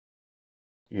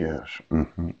Yes.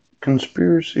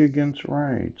 Conspiracy against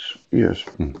rights. Yes.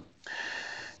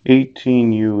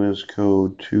 18 U.S.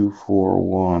 Code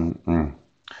 241.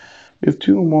 If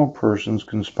two or more persons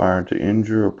conspire to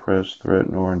injure, oppress,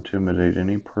 threaten, or intimidate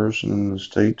any person in the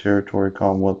state, territory,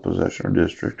 commonwealth, possession, or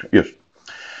district, yes,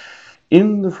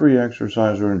 in the free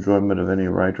exercise or enjoyment of any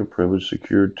right or privilege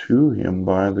secured to him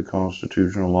by the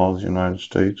constitutional law of the United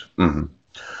States,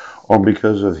 or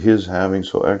because of his having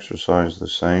so exercised the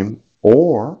same,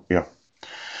 or, yeah,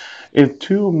 if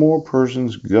two or more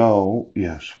persons go,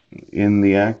 yes, in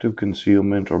the act of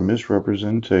concealment or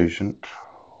misrepresentation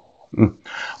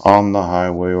on the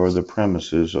highway or the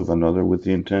premises of another with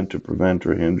the intent to prevent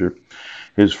or hinder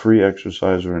his free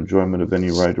exercise or enjoyment of any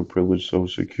right or privilege so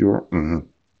secure,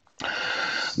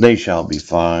 they shall be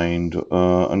fined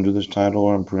under this title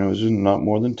or in premises not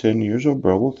more than 10 years or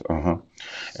both.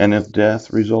 And if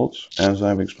death results, as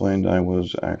I've explained, I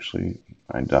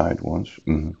died once.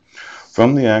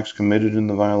 From the acts committed in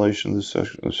the violation of this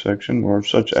section, or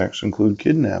such acts include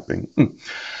kidnapping,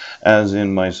 as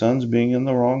in my son's being in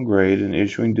the wrong grade and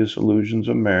issuing dissolutions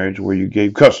of marriage where you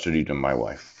gave custody to my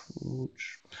wife.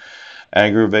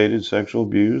 Aggravated sexual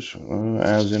abuse,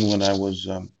 as in when I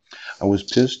was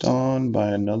pissed on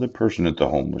by another person at the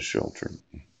homeless shelter.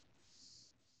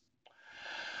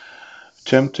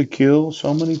 Attempt to kill,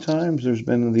 so many times there's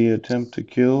been the attempt to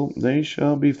kill. They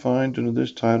shall be fined under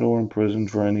this title or imprisoned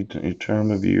for any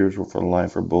term of years or for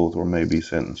life or both, or may be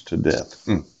sentenced to death.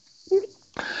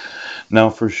 Now,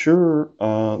 for sure,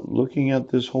 looking at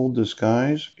this whole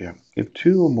disguise, yeah, if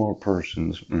two or more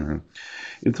persons,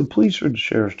 if the police or the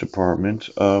sheriff's department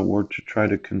were to try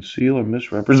to conceal or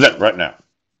misrepresent right now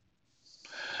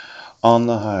on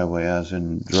the highway, as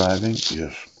in driving,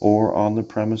 yes, or on the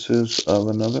premises of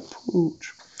another,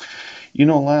 pooch. You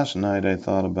know, last night I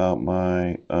thought about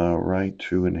my right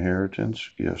to inheritance,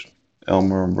 yes,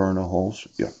 Elmer and Verna Hulse,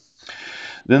 yeah.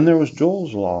 Then there was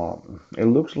Joel's Law. It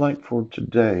looks like for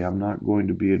today I'm not going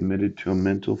to be admitted to a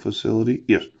mental facility.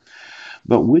 Yes.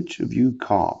 But which of you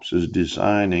cops is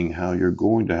deciding how you're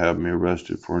going to have me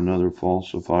arrested for another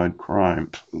falsified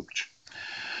crime?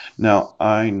 Now,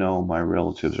 I know my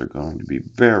relatives are going to be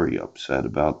very upset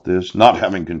about this, not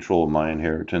having control of my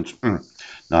inheritance,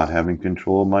 not having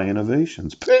control of my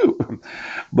innovations.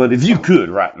 But if you could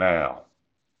right now,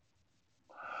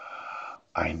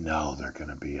 I know they're going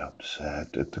to be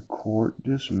upset at the court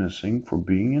dismissing for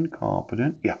being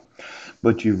incompetent. Yeah,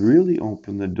 but you've really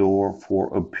opened the door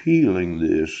for appealing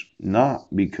this,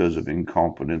 not because of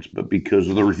incompetence, but because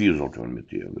of the refusal to admit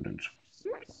the evidence.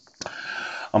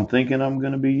 I'm thinking I'm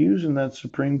going to be using that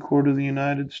Supreme Court of the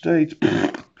United States.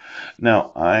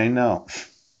 Now, I know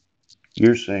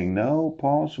you're saying no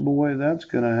possible way that's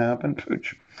going to happen.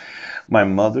 My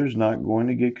mother's not going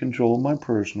to get control of my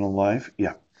personal life.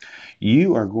 Yeah.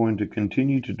 You are going to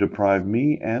continue to deprive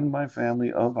me and my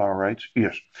family of our rights.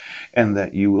 Yes. And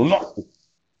that you will not.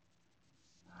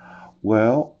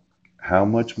 Well, how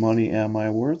much money am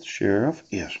I worth, Sheriff?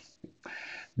 Yes.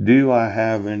 Do I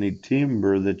have any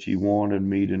timber that you wanted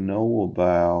me to know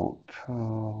about?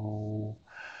 Oh.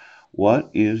 What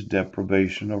is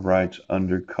deprivation of rights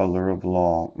under color of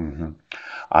law?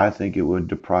 I think it would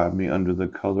deprive me under the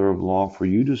color of law for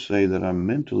you to say that I'm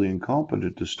mentally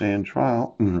incompetent to stand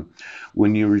trial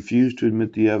when you refuse to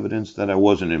admit the evidence that I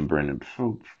wasn't in Brennan.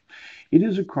 So it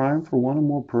is a crime for one or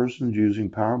more persons using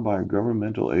power by a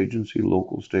governmental agency,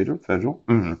 local, state, or federal,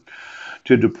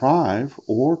 to deprive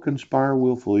or conspire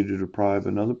willfully to deprive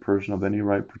another person of any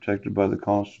right protected by the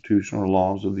Constitution or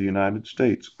laws of the United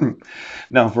States.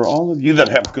 Now, for all of you that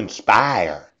have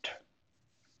conspired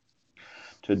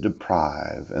to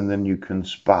deprive, and then you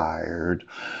conspired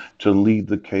to leave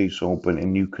the case open,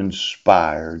 and you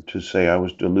conspired to say I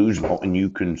was delusional, and you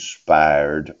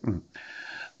conspired.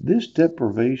 This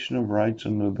deprivation of rights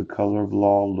under the color of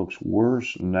law looks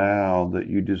worse now that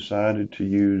you decided to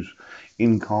use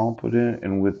incompetent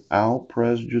and without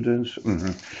prejudice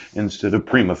instead of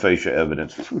prima facie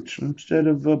evidence, instead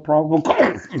of probable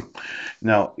cause.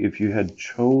 Now, if you had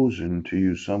chosen to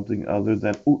use something other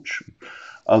than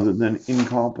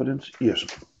incompetence, yes,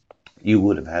 you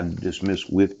would have had to dismiss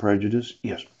with prejudice,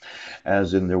 yes,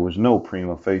 as in there was no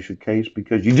prima facie case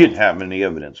because you didn't have any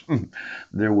evidence.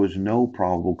 There was no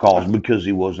probable cause because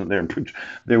he wasn't there.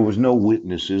 There was no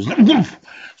witnesses.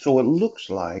 So it looks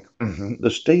like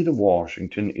the state of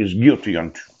Washington is guilty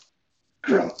on